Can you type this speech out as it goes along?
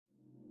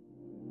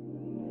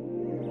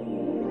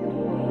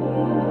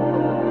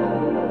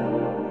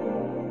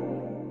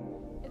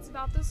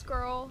about this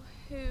girl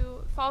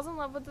who falls in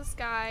love with this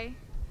guy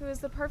who is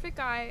the perfect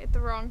guy at the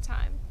wrong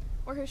time,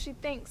 or who she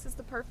thinks is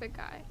the perfect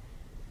guy.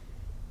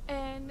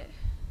 And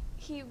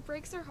he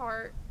breaks her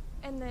heart,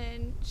 and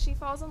then she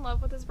falls in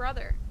love with his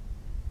brother.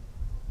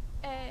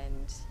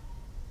 And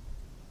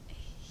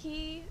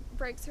he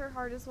breaks her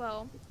heart as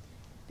well,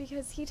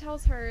 because he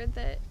tells her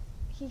that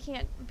he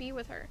can't be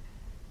with her.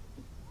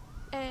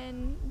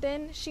 And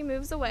then she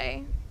moves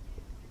away,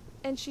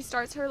 and she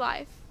starts her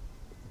life.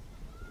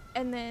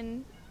 And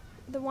then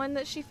the one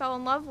that she fell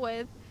in love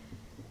with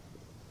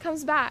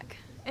comes back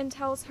and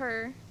tells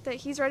her that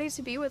he's ready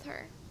to be with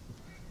her.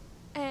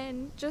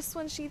 And just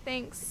when she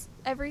thinks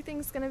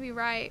everything's going to be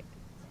right,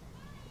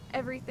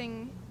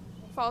 everything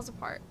falls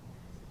apart.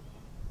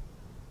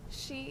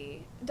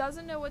 She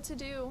doesn't know what to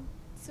do,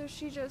 so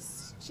she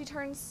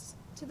turns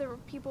to the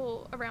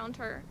people around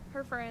her,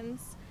 her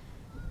friends,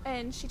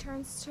 and she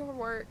turns to her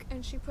work,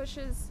 and she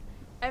pushes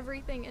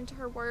everything into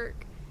her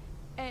work,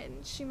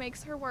 and she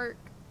makes her work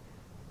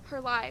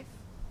her life.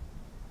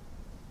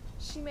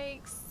 She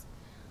makes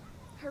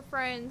her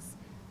friends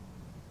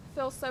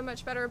feel so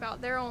much better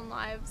about their own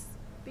lives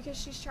because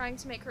she's trying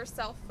to make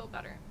herself feel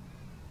better.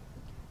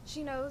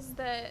 She knows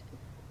that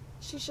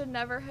she should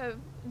never have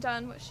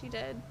done what she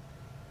did,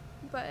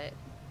 but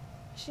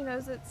she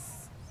knows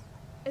it's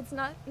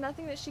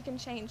nothing that she can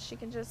change. She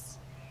can just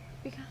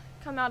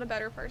come out a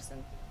better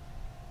person.